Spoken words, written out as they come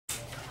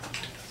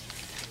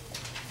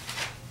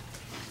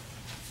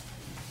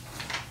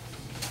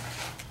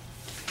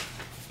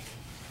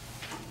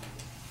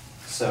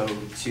So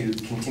to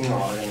continue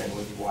our argument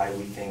with why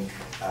we think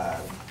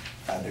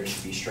there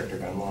should be stricter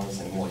gun laws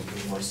and more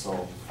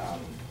universal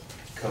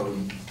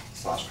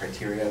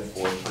code/criteria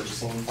for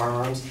purchasing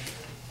firearms,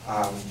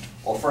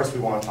 well, first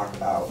we want to talk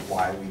about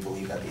why we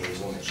believe that the age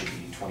limit should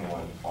be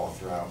 21 all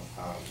throughout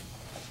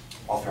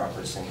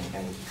purchasing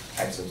any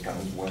types of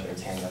guns, whether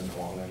it's handguns or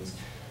long guns.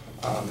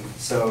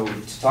 So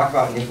to talk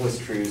about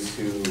Nicholas Cruz,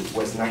 who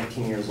was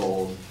 19 years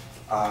old,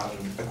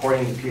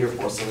 according to Peter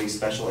Porcelli,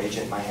 Special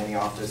Agent, Miami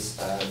Office,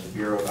 the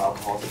Bureau of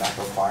Alcohol,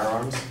 Tobacco,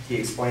 Firearms, he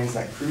explains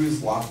that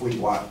Cruz lawfully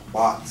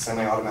bought a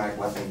semi-automatic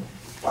weapon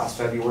last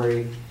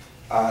February.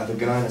 The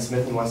gun, a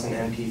Smith & Wesson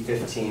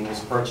MP-15,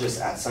 was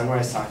purchased at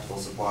Sunrise Tactical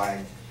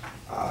Supply.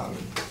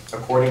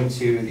 According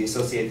to the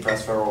Associated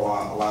Press, federal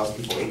law allows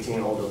people 18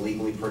 and older to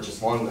legally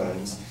purchase long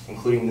guns,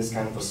 including this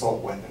kind of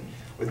assault weapon.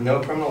 With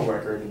no criminal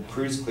record,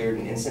 Cruz cleared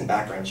an instant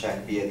background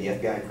check via the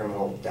FBI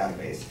criminal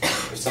database.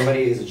 If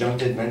somebody is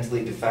adjuncted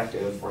mentally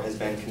defective or has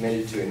been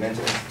committed to a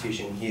mental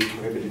institution, he is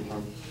prohibited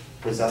from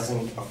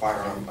possessing a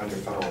firearm under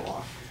federal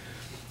law.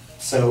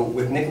 So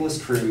with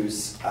Nicholas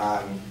Cruz,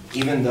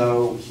 even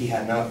though he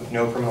had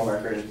no criminal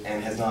record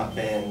and has not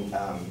been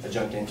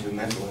adjuncted into a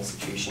mental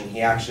institution, he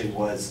actually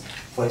was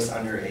placed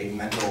under a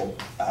mental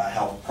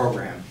health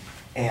program.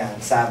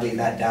 And sadly,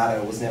 that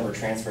data was never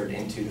transferred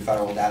into the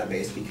federal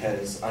database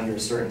because under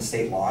certain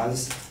state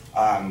laws,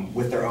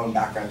 with their own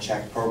background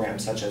check program,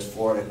 such as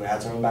Florida, who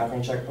has their own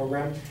background check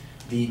program,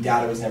 the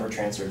data was never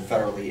transferred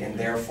federally, and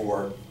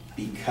therefore,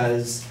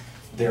 because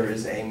there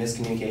is a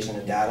miscommunication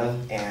of data,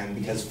 and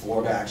because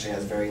Florida actually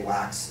has very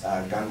lax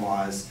gun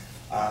laws,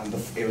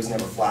 it was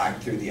never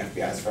flagged through the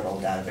FBI's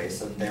federal database.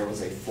 So there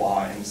was a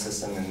flaw in the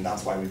system, and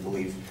that's why we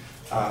believe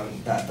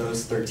that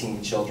those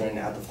 13 children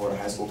at the Florida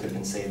high school could have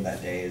been saved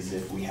that day, is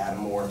if we had a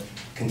more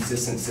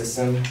consistent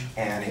system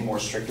and a more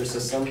stricter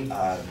system,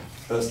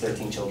 those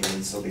 13 children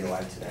would still be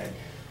alive today.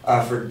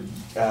 For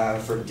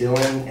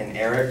Dylan and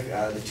Eric,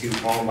 the two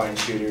Columbine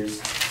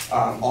shooters,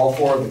 all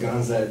four of the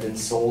guns that had been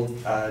sold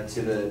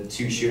to the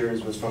two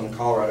shooters was from the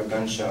Colorado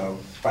Gun Show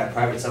by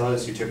private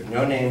sellers who took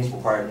no names,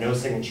 required no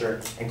signature,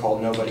 and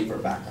called nobody for a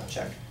background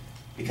check.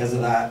 Because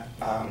of that,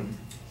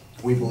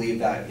 we believe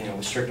that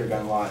with stricter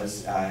gun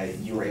laws,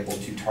 you were able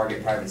to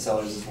target private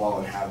sellers as well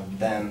and have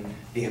them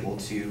be able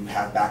to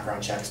have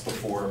background checks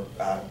before,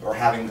 or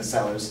having the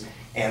sellers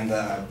and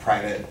the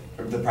private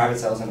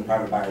sellers and the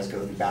private buyers go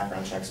through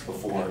background checks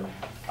before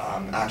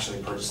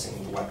actually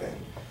purchasing the weapon.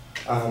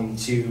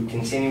 To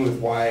continue with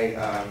why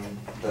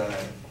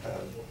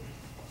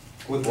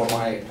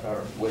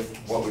with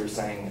what we were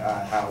saying,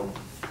 how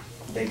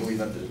they believe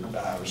that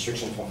the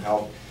restrictions won't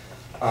help.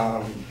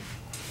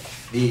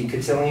 The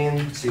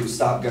cotillion to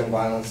stop gun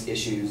violence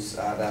issues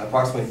that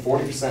approximately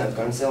 40% of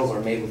gun sales are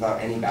made without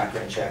any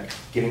background check,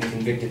 giving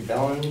convicted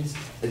felons,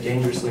 the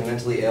dangerously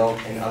mentally ill,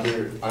 and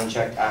other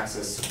unchecked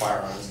access to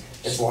firearms.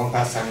 It's long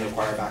past time to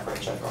require a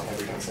background check on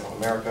every gun sale in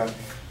America.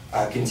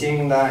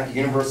 Continuing that,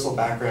 universal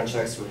background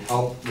checks would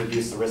help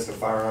reduce the risk of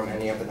firearm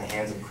ending up in the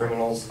hands of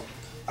criminals,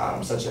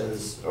 such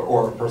as,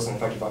 or a person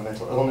affected by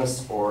mental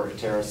illness, or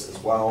terrorists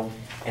as well.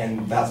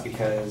 And that's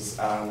because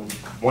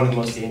one of the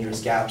most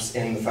dangerous gaps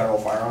in the federal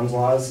firearms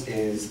laws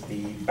is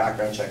the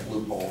background check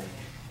loophole.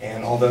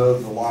 And although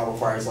the law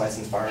requires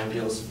licensed firearm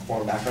dealers to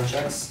perform background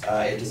checks,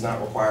 it does not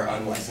require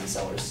unlicensed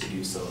sellers to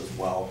do so as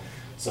well.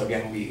 So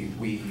again,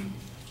 we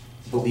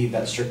believe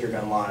that stricter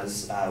gun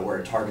laws, where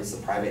it targets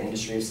the private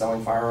industry of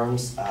selling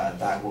firearms,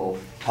 that will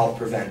help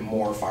prevent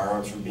more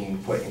firearms from being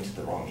put into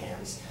the wrong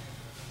hands.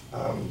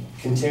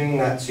 Continuing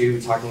that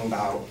too, talking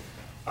about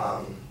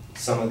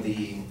some of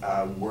the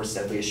worst,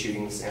 deadliest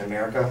shootings in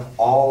America,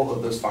 all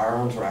of those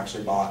firearms were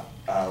actually bought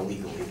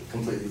legally,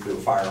 completely through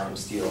a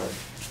firearms dealer.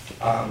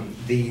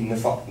 The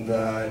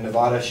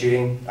Nevada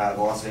shooting, the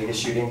Las Vegas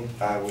shooting,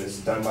 was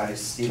done by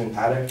Stephen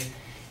Paddock,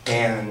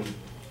 and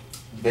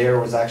there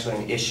was actually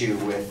an issue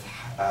with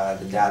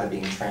the data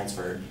being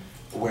transferred,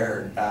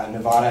 where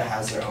Nevada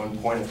has their own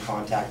point of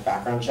contact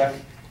background check,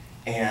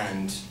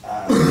 and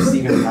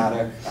Stephen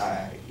Paddock,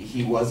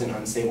 he was an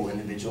unstable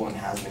individual and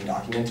has been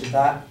documented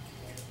that.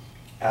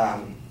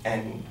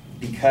 And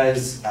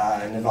because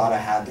Nevada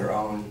had their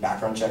own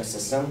background check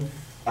system,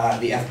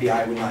 the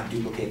FBI would not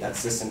duplicate that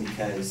system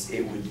because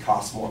it would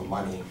cost more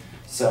money.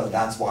 So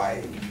that's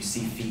why you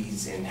see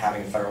fees in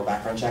having a federal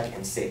background check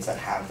in states that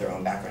have their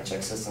own background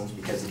check systems,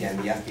 because again,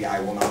 the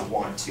FBI will not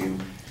want to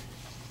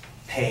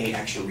pay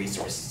extra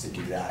resources to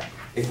do that.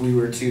 If we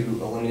were to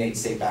eliminate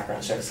state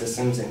background check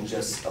systems and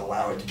just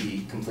allow it to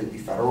be completely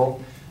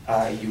federal,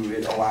 you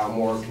would allow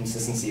more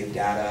consistency of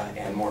data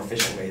and more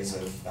efficient ways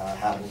of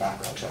having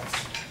background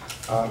checks.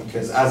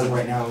 Because as of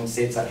right now, in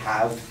states that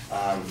have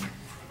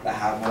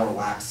more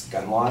lax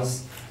gun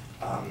laws,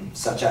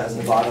 such as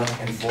Nevada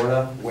and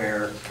Florida,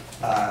 where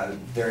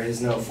there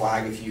is no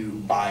flag if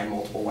you buy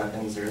multiple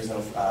weapons, there is no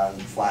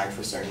flag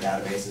for certain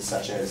databases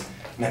such as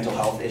mental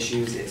health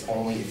issues. It's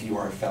only if you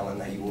are a felon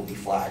that you will be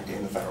flagged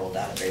in the federal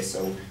database.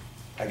 So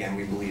again,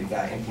 we believe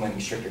that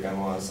implementing stricter gun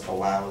laws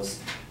allows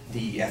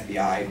the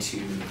FBI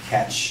to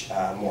catch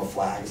more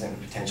flags and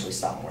potentially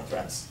stop more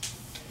threats.